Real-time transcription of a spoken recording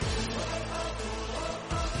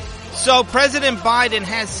So President Biden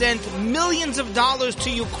has sent millions of dollars to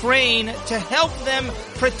Ukraine to help them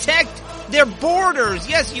protect their borders.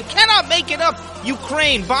 Yes, you cannot make it up.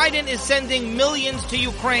 Ukraine. Biden is sending millions to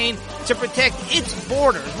Ukraine to protect its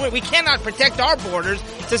borders. We cannot protect our borders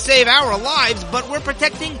to save our lives, but we're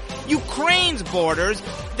protecting Ukraine's borders.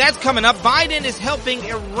 That's coming up. Biden is helping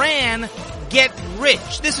Iran get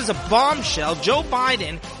rich. This is a bombshell. Joe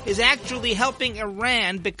Biden is actually helping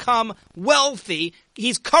Iran become wealthy.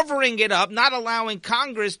 He's covering it up, not allowing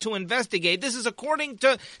Congress to investigate. This is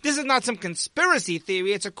not some conspiracy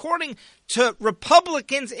theory. It's according to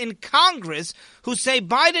Republicans in Congress who say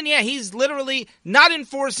Biden, he's literally not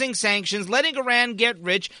enforcing sanctions, letting Iran get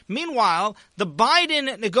rich. Meanwhile, the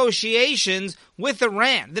Biden negotiations with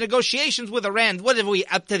Iran, what are we,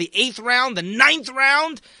 up to the 8th round, the 9th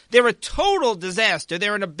round? They're a total disaster.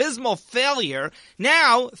 They're an abysmal failure.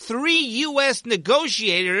 Now, 3 U.S.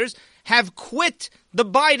 negotiators have quit the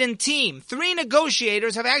Biden team. 3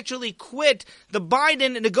 negotiators have actually quit the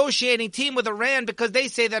Biden negotiating team with Iran because they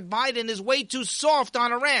say that Biden is way too soft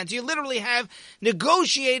on Iran. So you literally have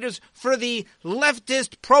negotiators for the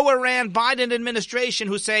leftist pro-Iran Biden administration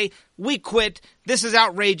who say, we quit. This is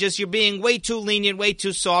outrageous. You're being way too lenient, way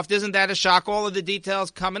too soft. Isn't that a shock? All of the details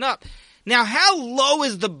coming up. Now, how low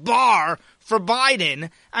is the bar for Biden?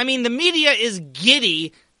 I mean, the media is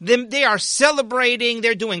giddy. They are celebrating.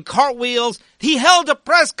 They're doing cartwheels. He held a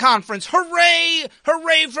press conference. Hooray!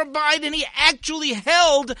 Hooray for Biden. He actually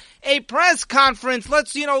held a press conference.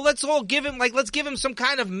 Let's all give him, let's give him some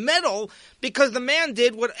kind of medal because the man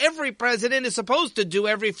did what every president is supposed to do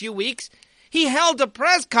every few weeks. He held a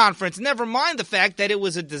press conference. Never mind the fact that it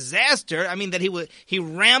was a disaster. I mean, that he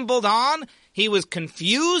rambled on. He was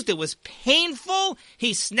confused. It was painful.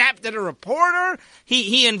 He snapped at a reporter.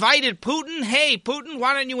 He invited Putin. Hey, Putin,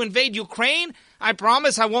 why don't you invade Ukraine? I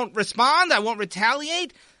promise I won't respond. I won't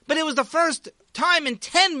retaliate. But it was the first time in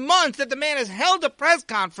 10 months that the man has held a press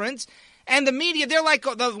conference. And the media,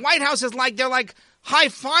 the White House is they're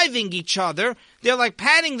high-fiving each other. They're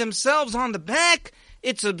patting themselves on the back.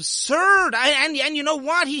 It's absurd. And you know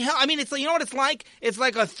what? It's, you know what it's like? It's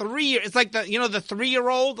like the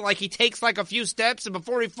 3-year-old, he takes a few steps and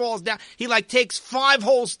before he falls down, he takes 5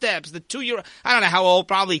 whole steps. The 2-year, I don't know how old,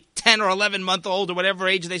 probably 10 or 11 month old or whatever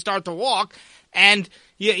age they start to walk. And,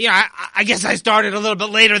 I guess I started a little bit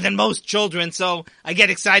later than most children, so I get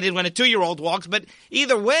excited when a 2-year-old walks. But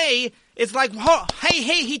either way, it's hey,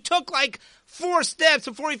 he took 4 steps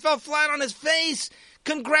before he fell flat on his face.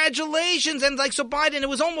 Congratulations. And so Biden, it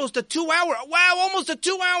was almost a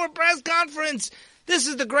 2-hour press conference. This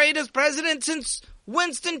is the greatest president since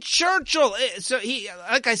Winston Churchill. So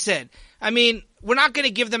like I said, we're not going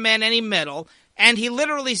to give the man any medal. And he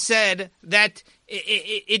literally said that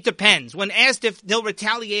it depends. When asked if they'll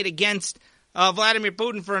retaliate against Vladimir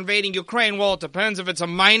Putin for invading Ukraine, well, it depends if it's a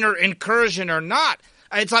minor incursion or not.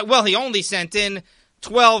 It's he only sent in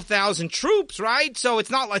 12,000 troops, right? So it's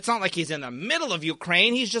not like he's in the middle of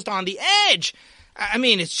Ukraine. He's just on the edge.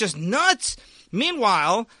 It's just nuts.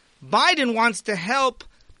 Meanwhile, Biden wants to help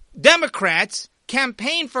Democrats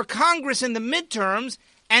campaign for Congress in the midterms,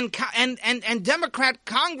 and Democrat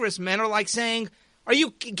congressmen are saying,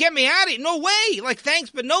 get me out of here. No way. Thanks,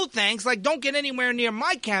 but no thanks. Don't get anywhere near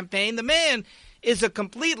my campaign. The man is a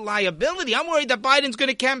complete liability. I'm worried that Biden's going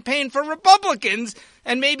to campaign for Republicans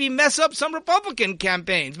and maybe mess up some Republican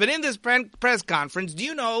campaigns. But in this press conference, do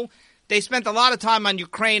you know they spent a lot of time on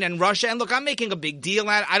Ukraine and Russia? And look, I'm making a big deal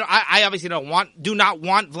out. I obviously do not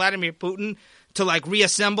want Vladimir Putin to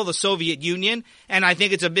reassemble the Soviet Union, and I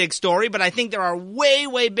think it's a big story. But I think there are way,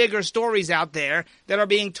 way bigger stories out there that are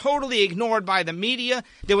being totally ignored by the media.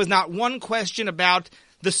 There was not one question about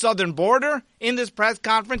the southern border in this press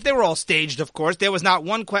conference. They were all staged, of course. There was not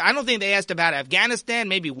one question. I don't think they asked about Afghanistan.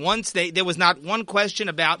 Maybe once. There was not one question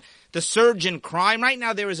about the surge in crime. Right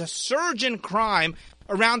now, there is a surge in crime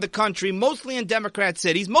around the country, mostly in Democrat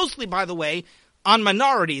cities, mostly, by the way, on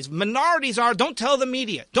minorities. Minorities don't tell the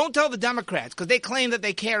media, don't tell the Democrats, because they claim that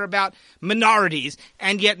they care about minorities,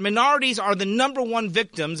 and yet minorities are the number one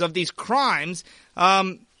victims of these crimes.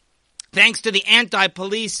 Thanks to the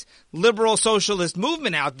anti-police liberal socialist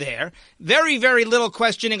movement out there, very, very little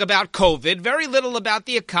questioning about COVID, very little about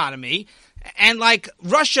the economy. And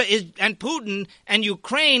Russia and Putin and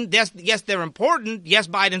Ukraine, yes, they're important. Yes,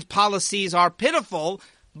 Biden's policies are pitiful,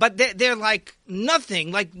 but they're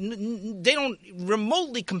nothing. They don't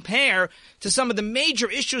remotely compare to some of the major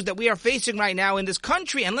issues that we are facing right now in this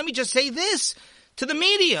country. And let me just say this to the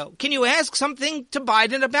media. Can you ask something to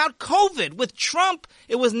Biden about COVID? With Trump,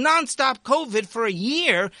 it was nonstop COVID for a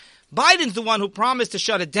year. Biden's the one who promised to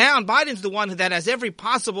shut it down. Biden's the one that has every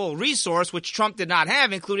possible resource, which Trump did not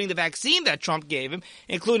have, including the vaccine that Trump gave him,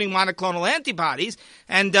 including monoclonal antibodies.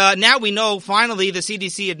 And now we know, finally, the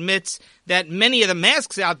CDC admits that many of the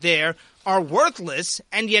masks out there are worthless,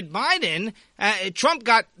 and yet Biden, Trump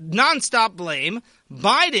got nonstop blame.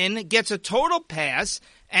 Biden gets a total pass.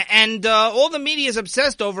 And all the media is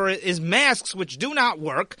obsessed over is masks, which do not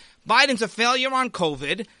work. Biden's a failure on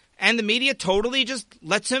COVID, and the media totally just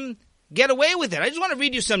lets him get away with it. I just want to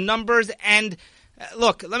read you some numbers. And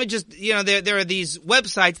look, let me just, there are these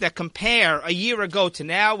websites that compare a year ago to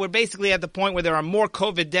now. We're basically at the point where there are more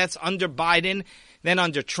COVID deaths under Biden than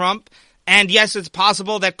under Trump. And yes, it's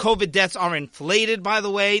possible that COVID deaths are inflated, by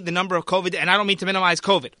the way, the number of COVID, and I don't mean to minimize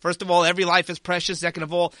COVID. First of all, every life is precious. Second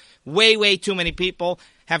of all, way, way too many people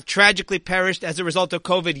have tragically perished as a result of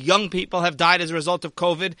COVID. Young people have died as a result of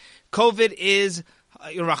COVID. COVID is,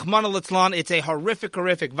 Rahman al-Islam, it's a horrific,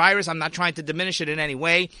 horrific virus. I'm not trying to diminish it in any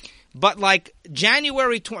way. But like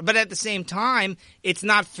but at the same time, it's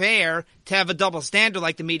not fair to have a double standard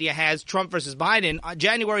like the media has, Trump versus Biden. On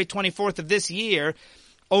January 24th of this year,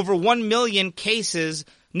 over 1 million cases,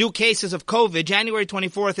 new cases of COVID. January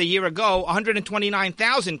 24th a year ago,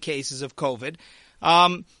 129,000 cases of COVID.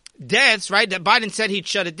 Deaths, right? That Biden said he'd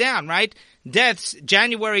shut it down, right? Deaths,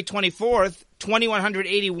 January 24th,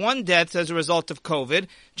 2,181 deaths as a result of COVID.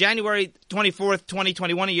 January 24th,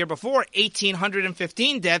 2021, a year before,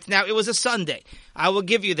 1,815 deaths. Now, it was a Sunday. I will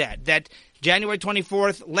give you that January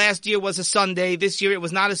 24th last year was a Sunday. This year it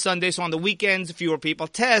was not a Sunday. So on the weekends, fewer people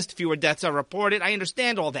test, fewer deaths are reported. I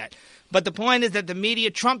understand all that. But the point is that the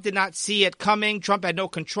media, Trump did not see it coming. Trump had no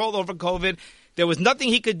control over COVID. There was nothing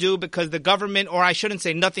he could do because the government, or I shouldn't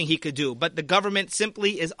say nothing he could do, but the government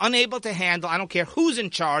simply is unable to handle, I don't care who's in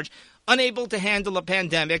charge, unable to handle a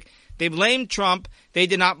pandemic. They blamed Trump. They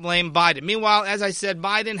did not blame Biden. Meanwhile, as I said,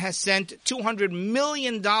 Biden has sent $200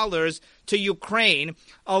 million to Ukraine.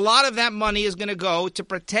 A lot of that money is going to go to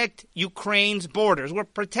protect Ukraine's borders. We're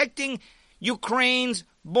protecting Ukraine's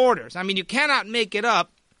borders. I mean, you cannot make it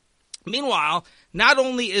up. Meanwhile, not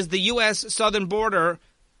only is the U.S. southern border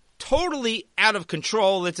totally out of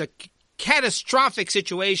control, it's a catastrophic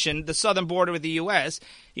situation, the southern border with the U.S.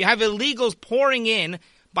 You have illegals pouring in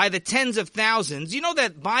by the tens of thousands. You know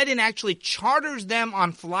that Biden actually charters them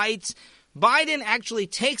on flights. Biden actually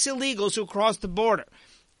takes illegals who cross the border.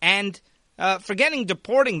 And forgetting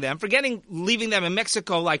deporting them, forgetting leaving them in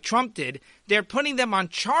Mexico like Trump did, they're putting them on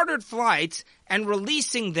chartered flights and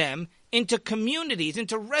releasing them into communities,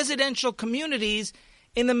 into residential communities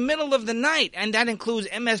in the middle of the night. And that includes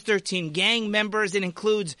MS-13 gang members. It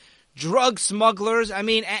includes drug smugglers. I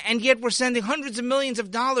mean, and yet we're sending hundreds of millions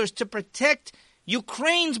of dollars to protect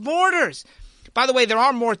Ukraine's borders. By the way, there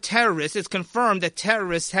are more terrorists. It's confirmed that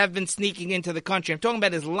terrorists have been sneaking into the country. I'm talking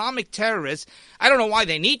about Islamic terrorists. I don't know why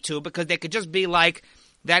they need to, because they could just be like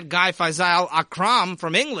that guy Faisal Akram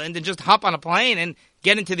from England and just hop on a plane and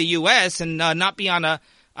get into the U.S. and not be on a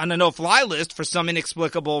no-fly list for some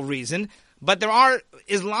inexplicable reason. But there are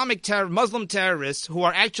Islamic Muslim terrorists who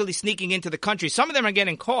are actually sneaking into the country. Some of them are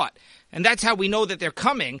getting caught, and that's how we know that they're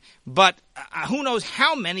coming. But who knows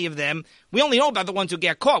how many of them? We only know about the ones who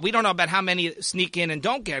get caught. We don't know about how many sneak in and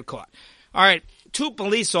don't get caught. All right, 2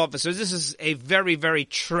 police officers. This is a very, very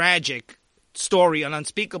tragic story, an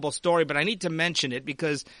unspeakable story, but I need to mention it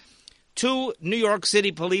because 2 New York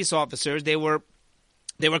City police officers, they were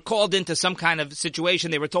called into some kind of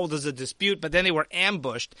situation. They were told there's a dispute, but then they were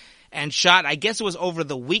ambushed and shot. I guess it was over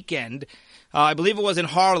the weekend. I believe it was in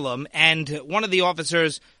Harlem. And one of the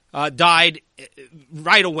officers died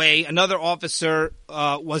right away. Another officer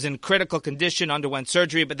was in critical condition, underwent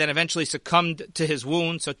surgery, but then eventually succumbed to his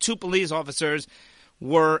wounds. So 2 police officers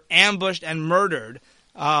were ambushed and murdered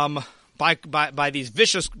by these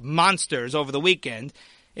vicious monsters over the weekend.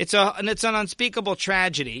 It's an unspeakable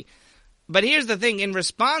tragedy. But here's the thing. In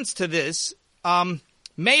response to this,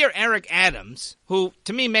 Mayor Eric Adams, who,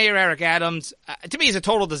 to me, to me, is a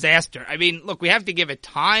total disaster. I mean, look, we have to give it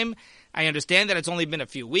time. I understand that it's only been a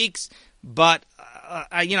few weeks, but,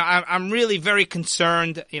 I'm really very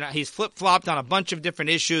concerned. He's flip-flopped on a bunch of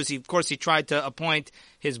different issues. Of course, he tried to appoint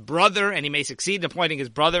his brother, and he may succeed in appointing his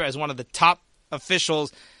brother as one of the top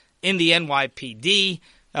officials in the NYPD.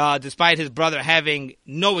 Despite his brother having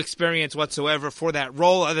no experience whatsoever for that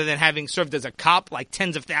role other than having served as a cop like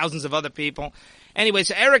tens of thousands of other people. Anyway,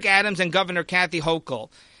 so Eric Adams and Governor Kathy Hochul,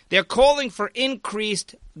 they're calling for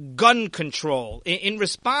increased gun control in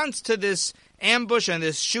response to this ambush and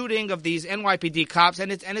this shooting of these NYPD cops, and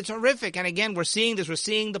it's horrific. And again, we're seeing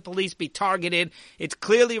the police be targeted. It's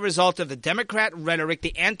clearly a result of the Democrat rhetoric,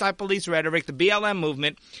 the anti-police rhetoric, the BLM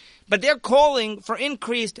movement. but they're calling for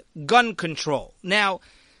increased gun control. Now,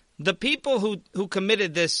 the people who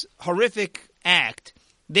committed this horrific act,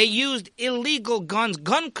 they used illegal guns,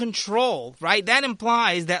 gun control, right? That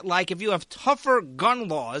implies that, like, if you have tougher gun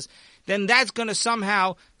laws, then that's going to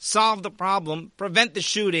somehow solve the problem, prevent the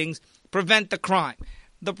shootings, prevent the crime.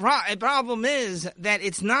 The problem is that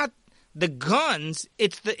it's not the guns,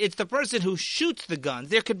 it's the person who shoots the guns.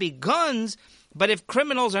 There could be guns, but if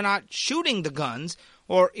criminals are not shooting the guns,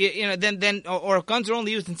 or then if guns are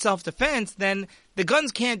only used in self-defense, then the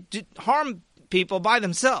guns can't harm people by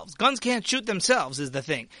themselves. Guns can't shoot themselves is the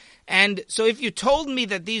thing. And so if you told me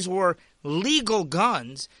that these were legal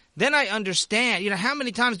guns, then I understand. How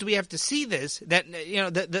many times do we have to see this? That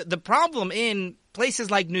the problem in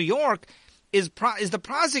places like New York is the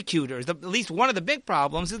prosecutors. At least one of the big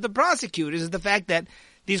problems is the prosecutors, is the fact that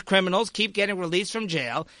these criminals keep getting released from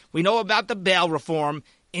jail. We know about the bail reform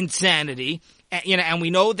insanity, and we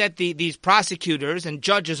know that these prosecutors and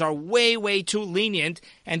judges are way, way too lenient,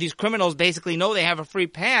 and these criminals basically know they have a free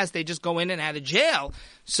pass. They just go in and out of jail.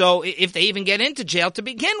 So if they even get into jail to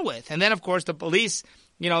begin with, and then of course the police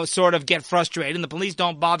sort of get frustrated, and the police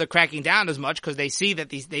don't bother cracking down as much because they see that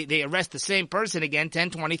they arrest the same person again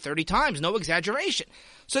 10, 20, 30 times. No exaggeration.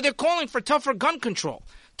 So they're calling for tougher gun control.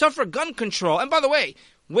 Tougher gun control. And by the way,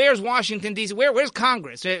 where's Washington, D.C.? Where's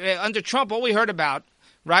Congress? Under Trump, all we heard about,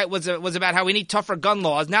 right, was about how we need tougher gun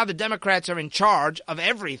laws. Now the Democrats are in charge of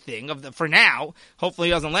everything, for now, hopefully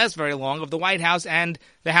it doesn't last very long, of the White House and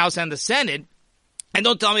the House and the Senate. And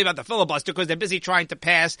don't tell me about the filibuster, because they're busy trying to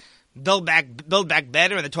pass Build Back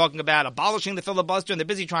Better, and they're talking about abolishing the filibuster, and they're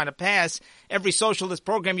busy trying to pass every socialist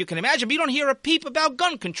program you can imagine. But you don't hear a peep about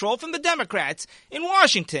gun control from the Democrats in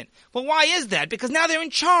Washington. Well, why is that? Because now they're in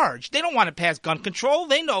charge. They don't want to pass gun control.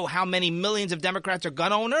 They know how many millions of Democrats are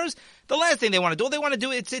gun owners. The last thing they want to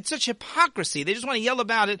do, it's such hypocrisy. They just want to yell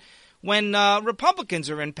about it when Republicans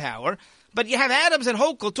are in power. But you have Adams and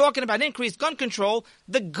Hochul talking about increased gun control.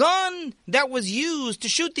 The gun that was used to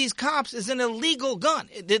shoot these cops is an illegal gun.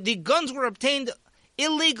 The guns were obtained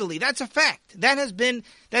illegally. That's a fact.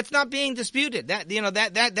 That's not being disputed.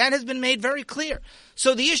 That has been made very clear.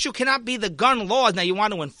 So the issue cannot be the gun laws. Now, you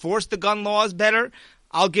want to enforce the gun laws better,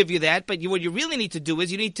 I'll give you that. But what you really need to do is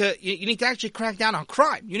you need to actually crack down on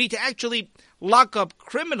crime. You need to actually lock up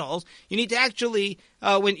criminals. You need to actually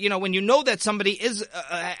when you know that somebody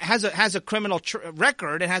has a criminal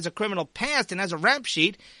record and has a criminal past and has a rap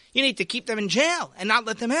sheet, you need to keep them in jail and not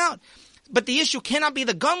let them out. But the issue cannot be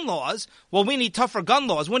the gun laws. Well, we need tougher gun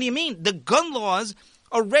laws. What do you mean? The gun laws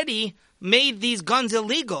already made these guns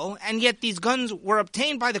illegal, and yet these guns were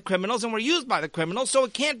obtained by the criminals and were used by the criminals, so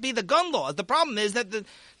it can't be the gun laws. The problem is that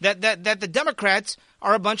the Democrats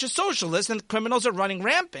are a bunch of socialists and criminals are running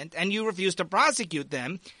rampant, and you refuse to prosecute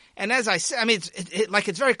them. And as I said,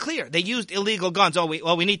 it's very clear. They used illegal guns.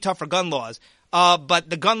 We need tougher gun laws. But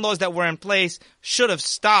the gun laws that were in place should have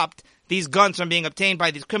stopped these guns from being obtained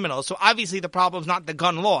by these criminals. So obviously the problem is not the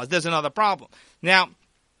gun laws. There's another problem. Now,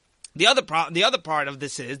 the other part of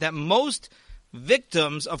this is that most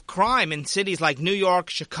victims of crime in cities like New York,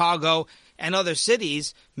 Chicago, and other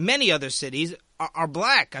cities, many other cities, are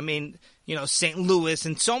black. St. Louis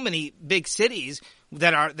and so many big cities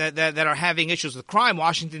that are having issues with crime.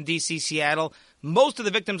 Washington, D.C., Seattle. Most of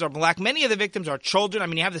the victims are black. Many of the victims are children.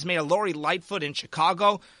 You have this mayor, Lori Lightfoot, in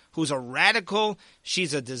Chicago, who's a radical.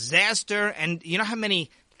 She's a disaster. And you know how many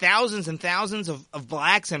thousands and thousands of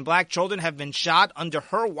blacks and black children have been shot under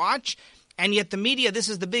her watch? And yet the media, this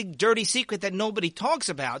is the big dirty secret that nobody talks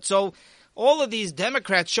about. So all of these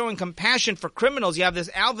Democrats showing compassion for criminals. You have this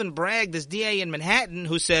Alvin Bragg, this DA in Manhattan,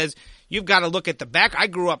 who says, you've got to look at the back. I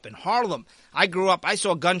grew up in Harlem. I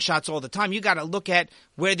saw gunshots all the time. You got to look at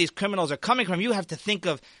where these criminals are coming from. You have to think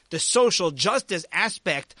of the social justice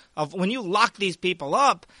aspect of when you lock these people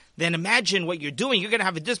up, then imagine what you're doing. You're going to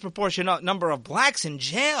have a disproportionate number of blacks in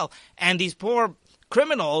jail, and these poor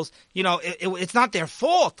criminals, it's not their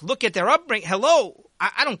fault. Look at their upbringing. Hello,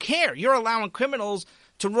 I don't care. You're allowing criminals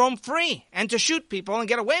to roam free and to shoot people and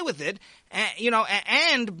get away with it.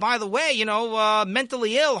 And by the way,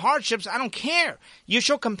 mentally ill, hardships, I don't care. You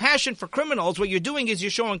show compassion for criminals. What you're doing is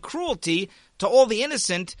you're showing cruelty to all the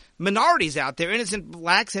innocent minorities out there, innocent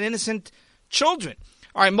blacks and innocent children.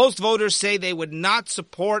 All right, most voters say they would not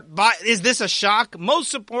support is this a shock?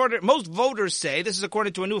 Most voters say, this is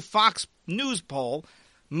according to a new Fox News poll,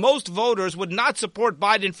 most voters would not support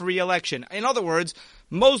Biden for re-election. In other words,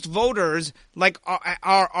 most voters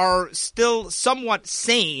are still somewhat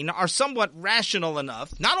sane, are somewhat rational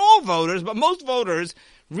enough. Not all voters, but most voters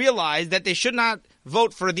realize that they should not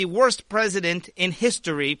vote for the worst president in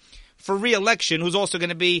history for re-election, who's also going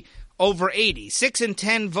to be over 80. 6 in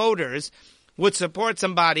 10 voters would support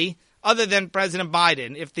somebody other than President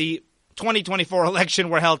Biden if the 2024 election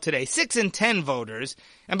were held today. 6 in 10 voters.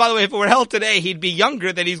 And by the way, if it were held today, he'd be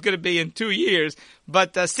younger than he's going to be in 2 years.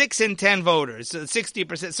 But 6 in 10 voters,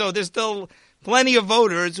 60%. So there's still plenty of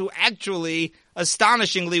voters who actually,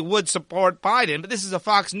 astonishingly, would support Biden. But this is a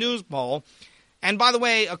Fox News poll. And by the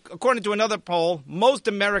way, according to another poll, most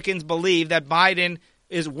Americans believe that Biden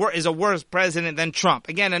is a worse president than Trump.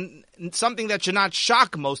 Again, and something that should not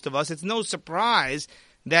shock most of us. It's no surprise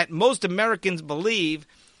that most Americans believe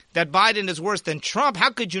that Biden is worse than Trump. How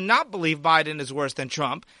could you not believe Biden is worse than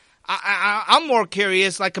Trump? I'm more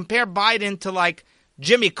curious, like, compare Biden to, like,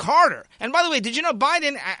 Jimmy Carter. And by the way, did you know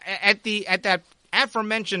Biden at that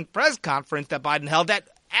aforementioned press conference that Biden held, that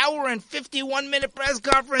hour and 51-minute press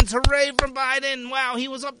conference, hooray for Biden. Wow, he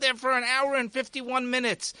was up there for an hour and 51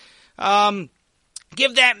 minutes.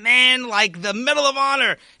 Give that man, like, the Medal of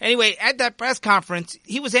Honor. Anyway, at that press conference,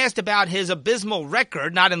 he was asked about his abysmal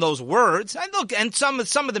record, not in those words. And look, and some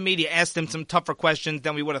of the media asked him some tougher questions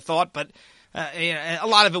than we would have thought, but a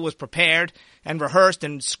lot of it was prepared and rehearsed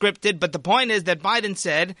and scripted. But the point is that Biden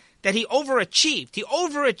said that he overachieved. He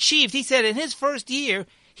overachieved. He said in his first year,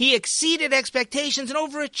 he exceeded expectations and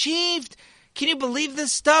overachieved. Can you believe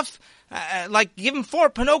this stuff? Like, give him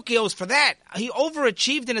 4 Pinocchios for that. He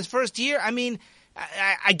overachieved in his first year. I mean,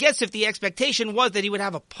 I guess if the expectation was that he would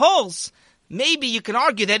have a pulse, maybe you can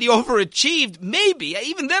argue that he overachieved. Maybe.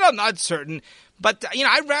 Even then, I'm not certain. But,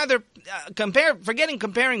 I'd rather comparing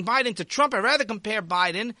Biden to Trump, I'd rather compare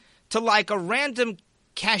Biden to, like, a random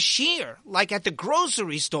cashier, like at the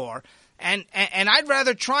grocery store. And I'd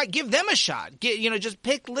rather give them a shot. Just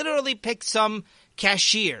literally pick some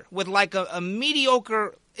cashier with, like, a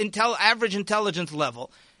mediocre average intelligence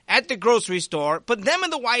level at the grocery store, put them in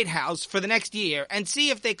the White House for the next year, and see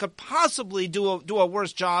if they could possibly do a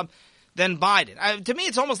worse job than Biden. To me,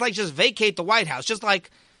 it's almost like just vacate the White House. Just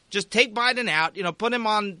take Biden out, put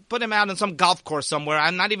him out on some golf course somewhere.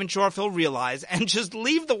 I'm not even sure if he'll realize, and just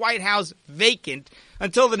leave the White House vacant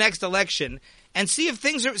until the next election, and see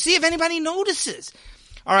if anybody notices.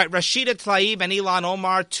 All right, Rashida Tlaib and Ilhan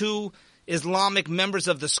Omar, 2 Islamic members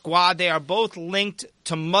of the Squad. They are both linked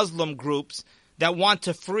to Muslim groups that want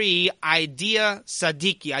to free Adia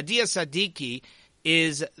Siddiqui. Adia Siddiqui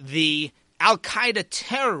is the al-Qaeda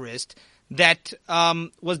terrorist that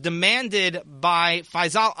was demanded by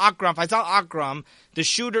Faisal Akram. Faisal Akram, the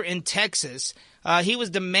shooter in Texas, he was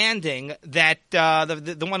demanding that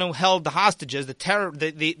the one who held the hostages,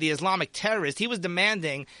 the Islamic terrorist, he was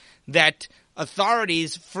demanding that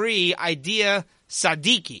authorities free Adia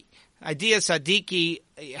Siddiqui. Adia Siddiqui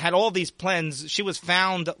had all these plans. She was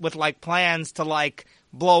found with, like, plans to, like,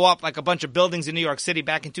 blow up, like, a bunch of buildings in New York City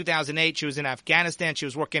back in 2008. She was in Afghanistan. She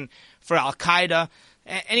was working for al-Qaeda.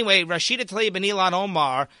 Anyway, Rashida Tlaib and Ilhan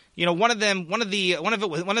Omar, one of them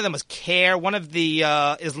was CARE. One of the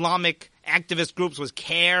Islamic activist groups was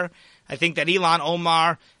CARE. I think that Ilhan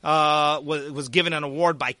Omar was given an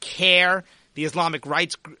award by CARE, the Islamic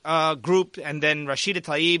rights group, and then Rashida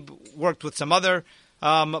Tlaib worked with some other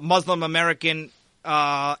Muslim American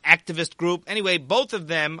activist group. Anyway, both of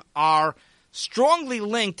them are strongly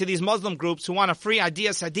linked to these Muslim groups who want to free Adia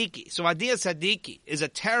Siddiqui. So Adia Siddiqui is a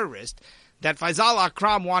terrorist that Faisal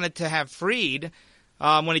Akram wanted to have freed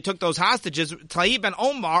when he took those hostages. Tlaib and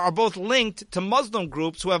Omar are both linked to Muslim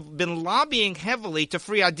groups who have been lobbying heavily to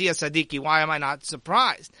free Adia Siddiqui. Why am I not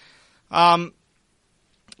surprised?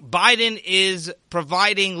 Biden is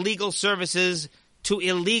providing legal services to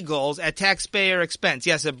illegals at taxpayer expense.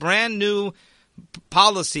 Yes, a brand new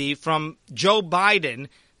policy from Joe Biden.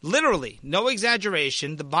 Literally, no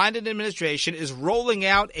exaggeration, the Biden administration is rolling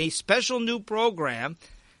out a special new program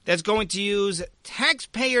that's going to use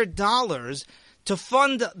taxpayer dollars to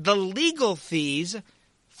fund the legal fees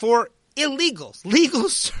for illegals, legal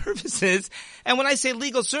services. And when I say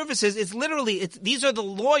legal services, it's literally, these are the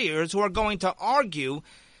lawyers who are going to argue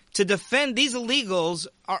to defend these illegals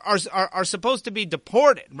are supposed to be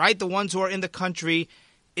deported, right? The ones who are in the country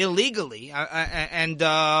illegally and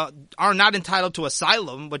are not entitled to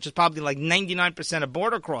asylum, which is probably like 99% of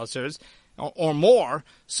border crossers or more.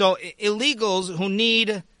 So illegals who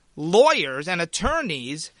need lawyers and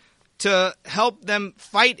attorneys to help them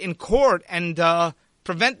fight in court and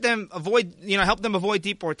help them avoid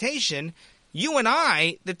deportation. You and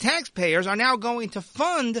I, the taxpayers, are now going to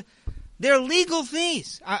fund their legal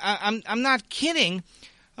fees. I'm not kidding.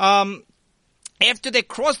 After they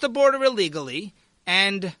cross the border illegally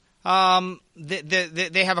and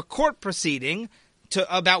they have a court proceeding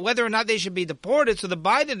about whether or not they should be deported, so the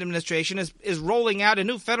Biden administration is rolling out a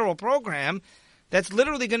new federal program that's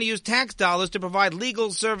literally going to use tax dollars to provide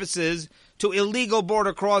legal services to illegal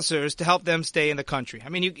border crossers to help them stay in the country. I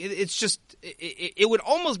mean, it would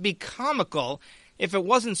almost be comical if it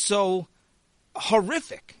wasn't so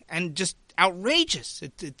horrific and just outrageous.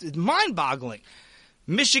 It's mind-boggling.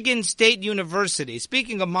 Michigan State University,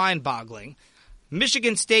 speaking of mind-boggling,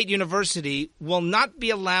 Michigan State University will not be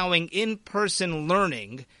allowing in-person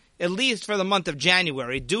learning, at least for the month of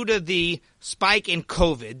January, due to the spike in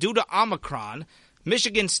COVID, due to Omicron.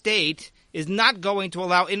 Michigan State is not going to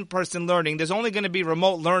allow in-person learning. There's only going to be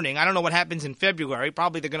remote learning. I don't know what happens in February.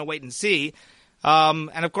 Probably they're going to wait and see.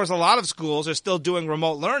 And, of course, a lot of schools are still doing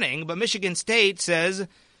remote learning. But Michigan State says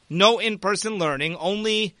no in-person learning,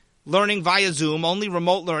 only learning via Zoom, only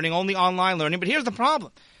remote learning, only online learning. But here's the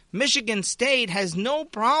problem. Michigan State has no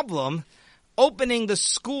problem opening the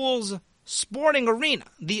school's sporting arena.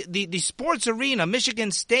 The sports arena,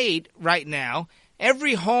 Michigan State right now,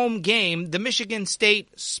 every home game, the Michigan State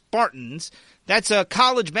Spartans, that's a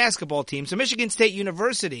college basketball team. So Michigan State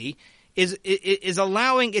University is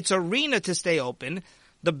allowing its arena to stay open.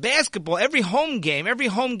 The basketball, every home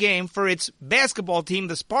game for its basketball team,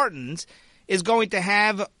 the Spartans, is going to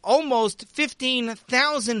have almost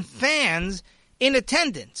 15,000 fans in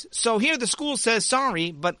attendance. So here the school says,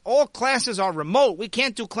 sorry, but all classes are remote. We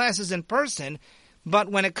can't do classes in person. But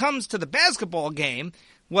when it comes to the basketball game,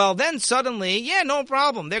 well, then suddenly, yeah, no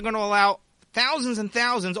problem. They're going to allow thousands and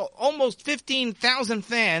thousands, almost 15,000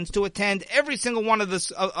 fans to attend every single one of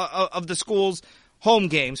the school's home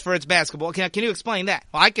games for its basketball. Can you explain that?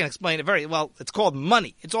 Well, I can explain it very well. It's called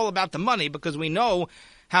money. It's all about the money because we know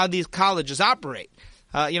how these colleges operate.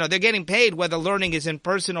 They're getting paid whether learning is in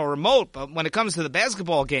person or remote. But when it comes to the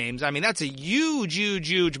basketball games, I mean, that's a huge, huge,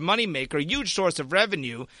 huge moneymaker, a huge source of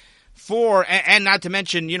revenue for, and not to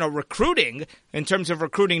mention, recruiting, in terms of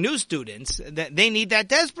recruiting new students. They need that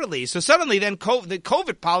desperately. So suddenly then the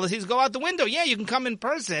COVID policies go out the window. Yeah, you can come in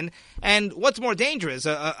person. And what's more dangerous?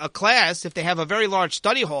 A class, if they have a very large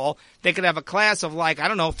study hall, they could have a class of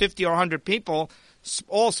 50 or 100 people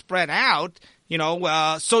all spread out,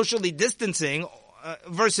 socially distancing,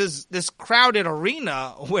 versus this crowded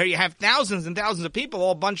arena where you have thousands and thousands of people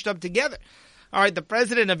all bunched up together. All right, the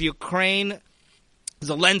president of Ukraine,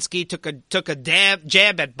 Zelensky, took a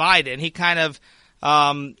jab at Biden. He kind of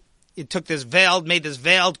made this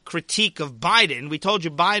veiled critique of Biden. We told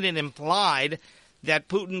you Biden implied that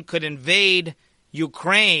Putin could invade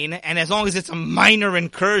Ukraine, and as long as it's a minor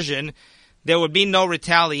incursion, there would be no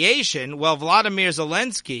retaliation. Well, Vladimir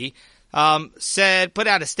Zelensky put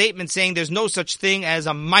out a statement saying there's no such thing as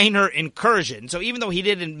a minor incursion. So even though he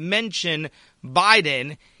didn't mention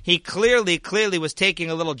Biden, he clearly was taking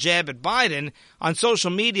a little jab at Biden. On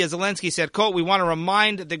social media, Zelensky said, quote, "We want to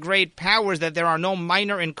remind the great powers that there are no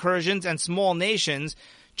minor incursions and small nations,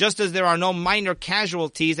 just as there are no minor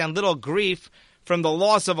casualties and little grief from the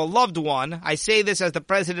loss of a loved one. I say this as the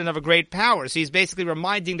president of a great power." So he's basically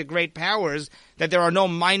reminding the great powers that there are no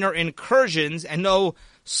minor incursions and no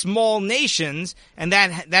small nations, and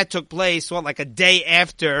that took place, a day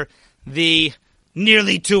after the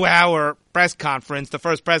nearly 2-hour press conference, the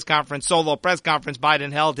first solo press conference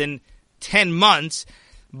Biden held in 10 months.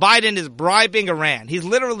 Biden is bribing Iran.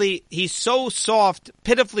 He's so soft,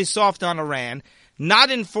 pitifully soft on Iran,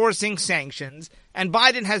 not enforcing sanctions, and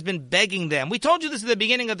Biden has been begging them. We told you this at the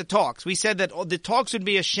beginning of the talks. We said that the talks would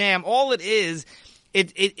be a sham. All it is,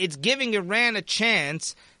 it's giving Iran a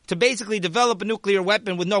chance to basically develop a nuclear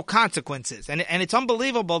weapon with no consequences. And it's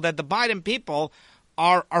unbelievable that the Biden people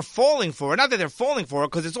are falling for it. Not that they're falling for it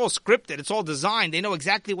because it's all scripted, it's all designed. They know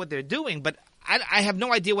exactly what they're doing. But I have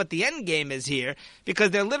no idea what the end game is here because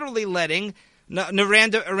they're literally letting Iran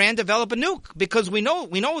develop a nuke because we know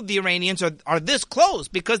the Iranians are this close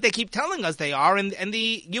because they keep telling us they are. And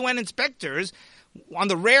the UN inspectors, on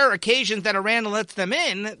the rare occasions that Iran lets them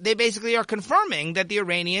in, they basically are confirming that the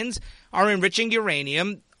Iranians are enriching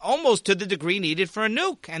uranium almost to the degree needed for a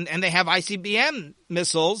nuke. And they have ICBM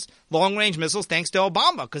missiles, long-range missiles, thanks to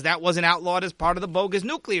Obama, because that wasn't outlawed as part of the bogus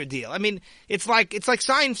nuclear deal. I mean, it's like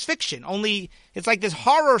science fiction, only it's like this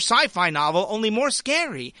horror sci-fi novel, only more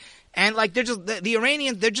scary. And they're just, the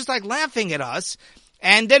Iranians, they're just laughing at us.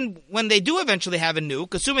 And then when they do eventually have a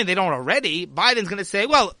nuke, assuming they don't already, Biden's going to say,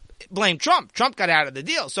 well, blame Trump. Trump got out of the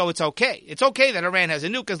deal, so it's okay. It's okay that Iran has a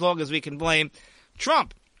nuke as long as we can blame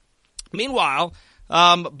Trump. Meanwhile,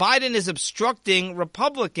 Biden is obstructing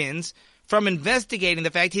Republicans from investigating the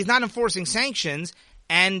fact he's not enforcing sanctions,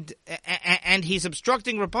 and he's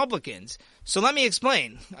obstructing Republicans. So let me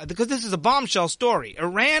explain, because this is a bombshell story.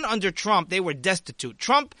 Iran under Trump, they were destitute.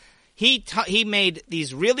 Trump, he made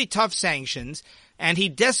these really tough sanctions, and he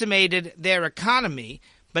decimated their economy.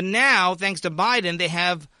 But now, thanks to Biden, they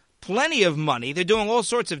have plenty of money. They're doing all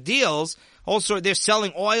sorts of deals. Also, they're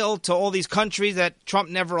selling oil to all these countries that Trump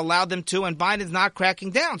never allowed them to, and Biden's not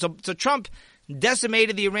cracking down. So Trump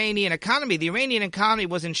decimated the Iranian economy. The Iranian economy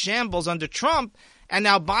was in shambles under Trump, and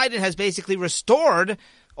now Biden has basically restored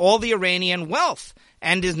all the Iranian wealth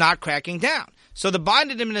and is not cracking down. So the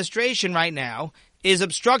Biden administration right now is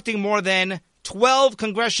obstructing more than 12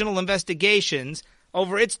 congressional investigations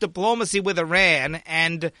over its diplomacy with Iran,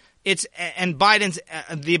 and Biden's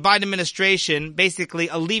the Biden administration basically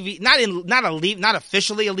not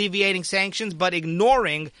officially alleviating sanctions, but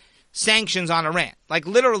ignoring sanctions on Iran. Like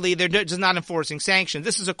literally, they're just not enforcing sanctions.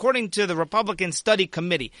 This is according to the Republican Study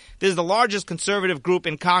Committee. This is the largest conservative group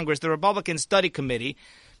in Congress, the Republican Study Committee,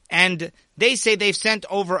 and they say they've sent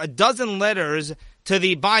over a dozen letters to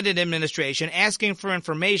the Biden administration asking for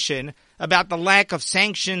information about the lack of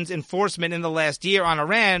sanctions enforcement in the last year on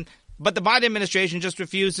Iran, but the Biden administration just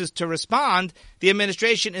refuses to respond. The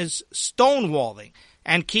administration is stonewalling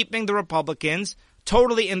and keeping the Republicans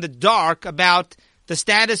totally in the dark about the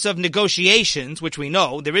status of negotiations, which we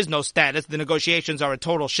know there is no status. The negotiations are a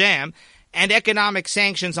total sham, and economic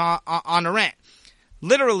sanctions on Iran.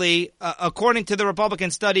 Literally, according to the Republican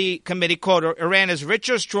Study Committee, quote, Iran is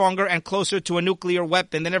richer, stronger, and closer to a nuclear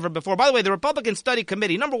weapon than ever before. By the way, the Republican Study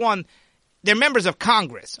Committee, number one, they're members of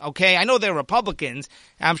Congress, okay? I know they're Republicans.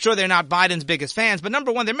 I'm sure they're not Biden's biggest fans, but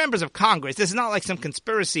number one, they're members of Congress. This is not like some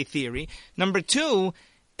conspiracy theory. Number two,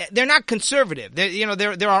 they're not conservative.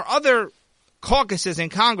 There are other caucuses in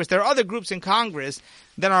Congress. There are other groups in Congress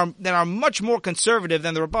that are much more conservative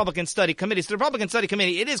than the Republican Study Committee. So the Republican Study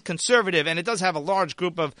Committee, it is conservative, and it does have a large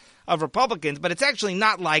group of Republicans, but it's actually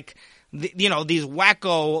not like these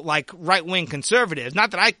wacko, like, right-wing conservatives.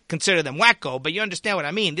 Not that I consider them wacko, but you understand what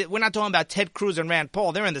I mean. We're not talking about Ted Cruz and Rand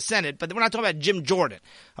Paul. They're in the Senate, but we're not talking about Jim Jordan,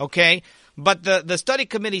 okay? But the study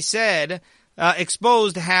committee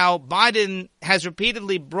exposed how Biden has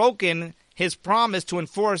repeatedly broken his promise to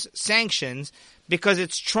enforce sanctions because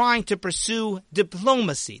it's trying to pursue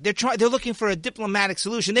diplomacy. They're looking for a diplomatic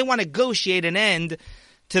solution. They want to negotiate an end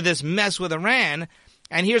to this mess with Iran.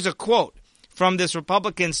 And here's a quote from this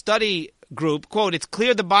Republican study group, quote, it's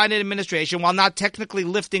clear the Biden administration, while not technically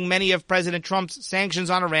lifting many of President Trump's sanctions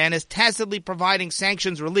on Iran, is tacitly providing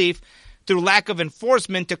sanctions relief through lack of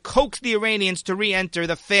enforcement to coax the Iranians to re-enter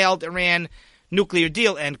the failed Iran nuclear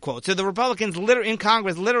deal, end quote. So the Republicans in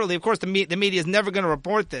Congress literally, of course the media is never going to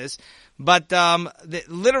report this, but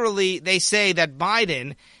literally they say that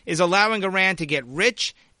Biden is allowing Iran to get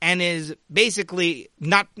rich and is basically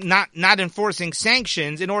not enforcing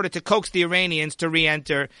sanctions in order to coax the Iranians to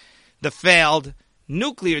re-enter the failed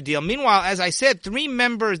nuclear deal. Meanwhile, as I said, 3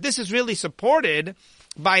 members, this is really supported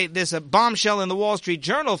by this bombshell in the Wall Street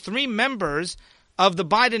Journal, 3 members of the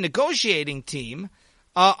Biden negotiating team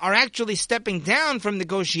are actually stepping down from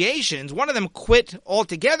negotiations. One of them quit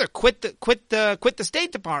altogether, quit the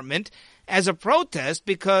State Department as a protest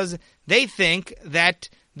because they think that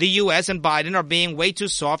the U.S. and Biden are being way too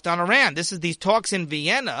soft on Iran. This is these talks in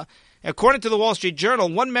Vienna. According to the Wall Street Journal,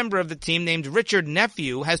 one member of the team named Richard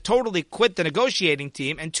Nephew has totally quit the negotiating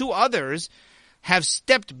team, and 2 others have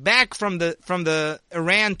stepped back from the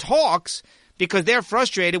Iran talks because they're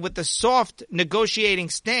frustrated with the soft negotiating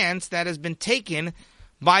stance that has been taken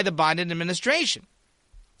by the Biden administration.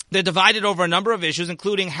 They're divided over a number of issues,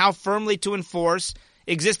 including how firmly to enforce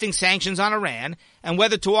existing sanctions on Iran and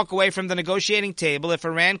whether to walk away from the negotiating table if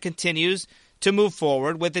Iran continues to move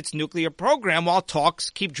forward with its nuclear program while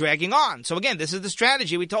talks keep dragging on. So again, this is the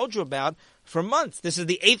strategy we told you about for months. This is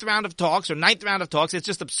the 8th round of talks or 9th round of talks. It's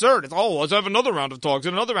just absurd. Let's have another round of talks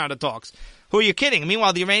and another round of talks. Who are you kidding?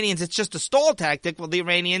 Meanwhile, the Iranians, it's just a stall tactic. Well, the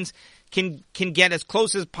Iranians can get as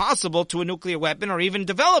close as possible to a nuclear weapon or even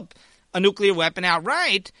develop a nuclear weapon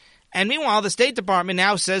outright. And meanwhile, the State Department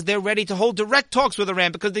now says they're ready to hold direct talks with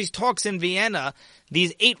Iran because these talks in Vienna,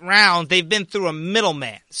 these 8 rounds, they've been through a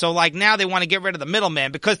middleman. So like now they want to get rid of the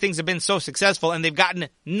middleman because things have been so successful and they've gotten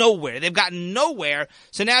nowhere.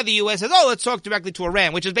 So now the U.S. says, let's talk directly to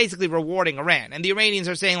Iran, which is basically rewarding Iran. And the Iranians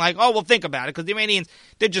are saying like, we'll think about it because the Iranians,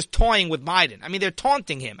 they're just toying with Biden. I mean, they're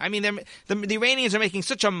taunting him. I mean, the Iranians are making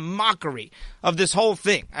such a mockery of this whole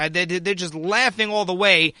thing. They're just laughing all the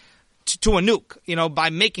way to a nuke, by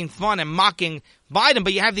making fun and mocking Biden.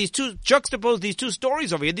 But you have juxtapose these 2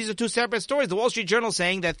 stories over here. These are 2 separate stories. The Wall Street Journal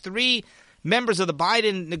saying that 3 members of the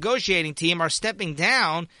Biden negotiating team are stepping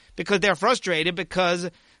down because they're frustrated because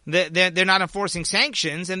they're not enforcing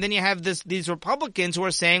sanctions. And then you have these Republicans who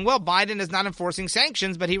are saying, well, Biden is not enforcing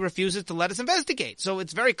sanctions, but he refuses to let us investigate. So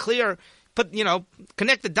it's very clear,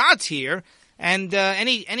 connect the dots here. And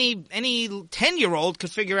any 10-year-old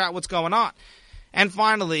could figure out what's going on. And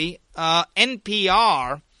finally,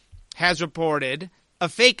 NPR has reported a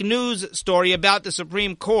fake news story about the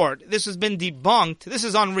Supreme Court. This has been debunked. This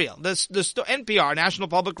is unreal. NPR, National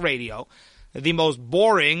Public Radio, the most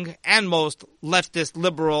boring and most leftist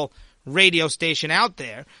liberal radio station out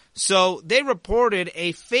there. So they reported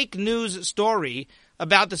a fake news story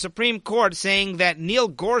about the Supreme Court saying that Neil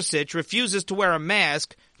Gorsuch refuses to wear a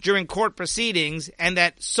mask during court proceedings, and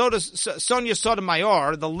that Sonia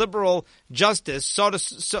Sotomayor, the liberal justice,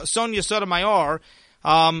 Sonia Sotomayor,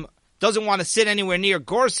 doesn't want to sit anywhere near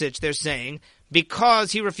Gorsuch, they're saying,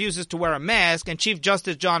 because he refuses to wear a mask, and Chief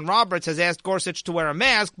Justice John Roberts has asked Gorsuch to wear a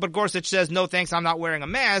mask, but Gorsuch says, no thanks, I'm not wearing a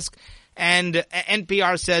mask. And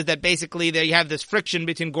NPR says that basically they have this friction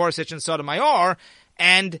between Gorsuch and Sotomayor,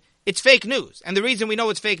 and it's fake news. And the reason we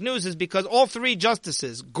know it's fake news is because all three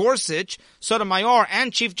justices, Gorsuch, Sotomayor,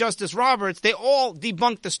 and Chief Justice Roberts, they all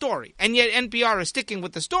debunked the story. And yet NPR is sticking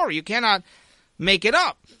with the story. You cannot make it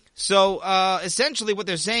up. So essentially what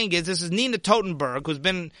they're saying is, this is Nina Totenberg, who's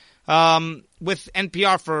been with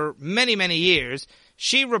NPR for many, many years.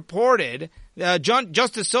 She reported,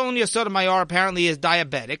 Justice Sonia Sotomayor apparently is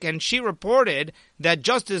diabetic, and she reported that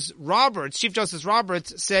Chief Justice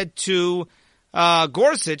Roberts said to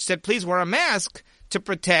Gorsuch, said, please wear a mask to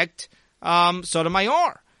protect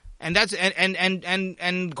Sotomayor. And that's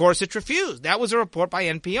and Gorsuch refused. That was a report by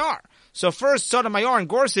NPR. So first, Sotomayor and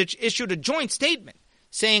Gorsuch issued a joint statement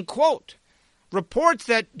saying, quote, reports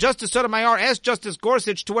that Justice Sotomayor asked Justice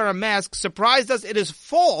Gorsuch to wear a mask surprised us. It is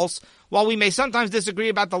false. While we may sometimes disagree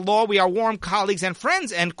about the law, we are warm colleagues and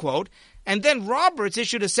friends, end quote. And then Roberts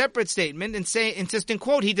issued a separate statement insisting,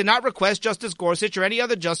 quote, he did not request Justice Gorsuch or any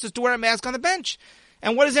other justice to wear a mask on the bench.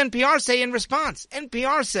 And what does NPR say in response?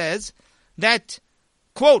 NPR says that,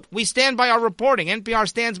 quote, we stand by our reporting. NPR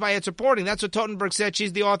stands by its reporting. That's what Totenberg said.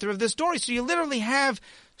 She's the author of this story. So you literally have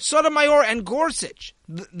Sotomayor and Gorsuch,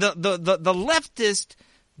 the leftist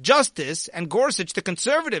justice, and Gorsuch, the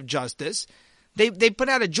conservative justice. They put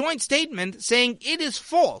out a joint statement saying it is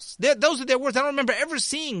false. Those are their words. I don't remember ever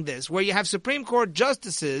seeing this, where you have Supreme Court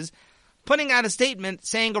justices putting out a statement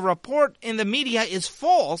saying a report in the media is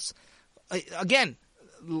false. Again,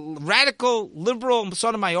 radical liberal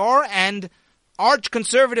Sotomayor and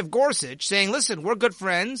arch-conservative Gorsuch saying, listen, we're good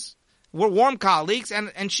friends, we're warm colleagues,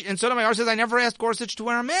 and Sotomayor says, I never asked Gorsuch to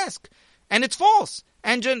wear a mask. And it's false.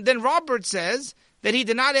 And then Roberts says that he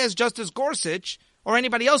did not ask Justice Gorsuch or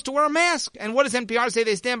anybody else to wear a mask. And what does NPR say?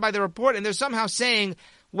 They stand by the report, and they're somehow saying,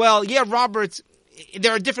 well, yeah, Roberts,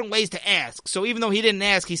 there are different ways to ask. So even though he didn't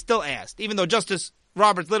ask, he still asked. Even though Justice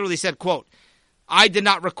Roberts literally said, quote, I did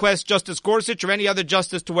not request Justice Gorsuch or any other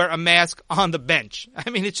justice to wear a mask on the bench. I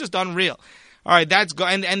mean, it's just unreal. All right, that's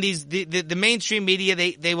and the mainstream media,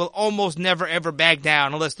 they will almost never ever back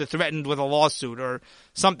down unless they're threatened with a lawsuit or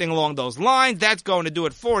something along those lines. That's going to do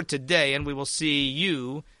it for today, and we will see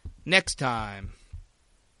you next time.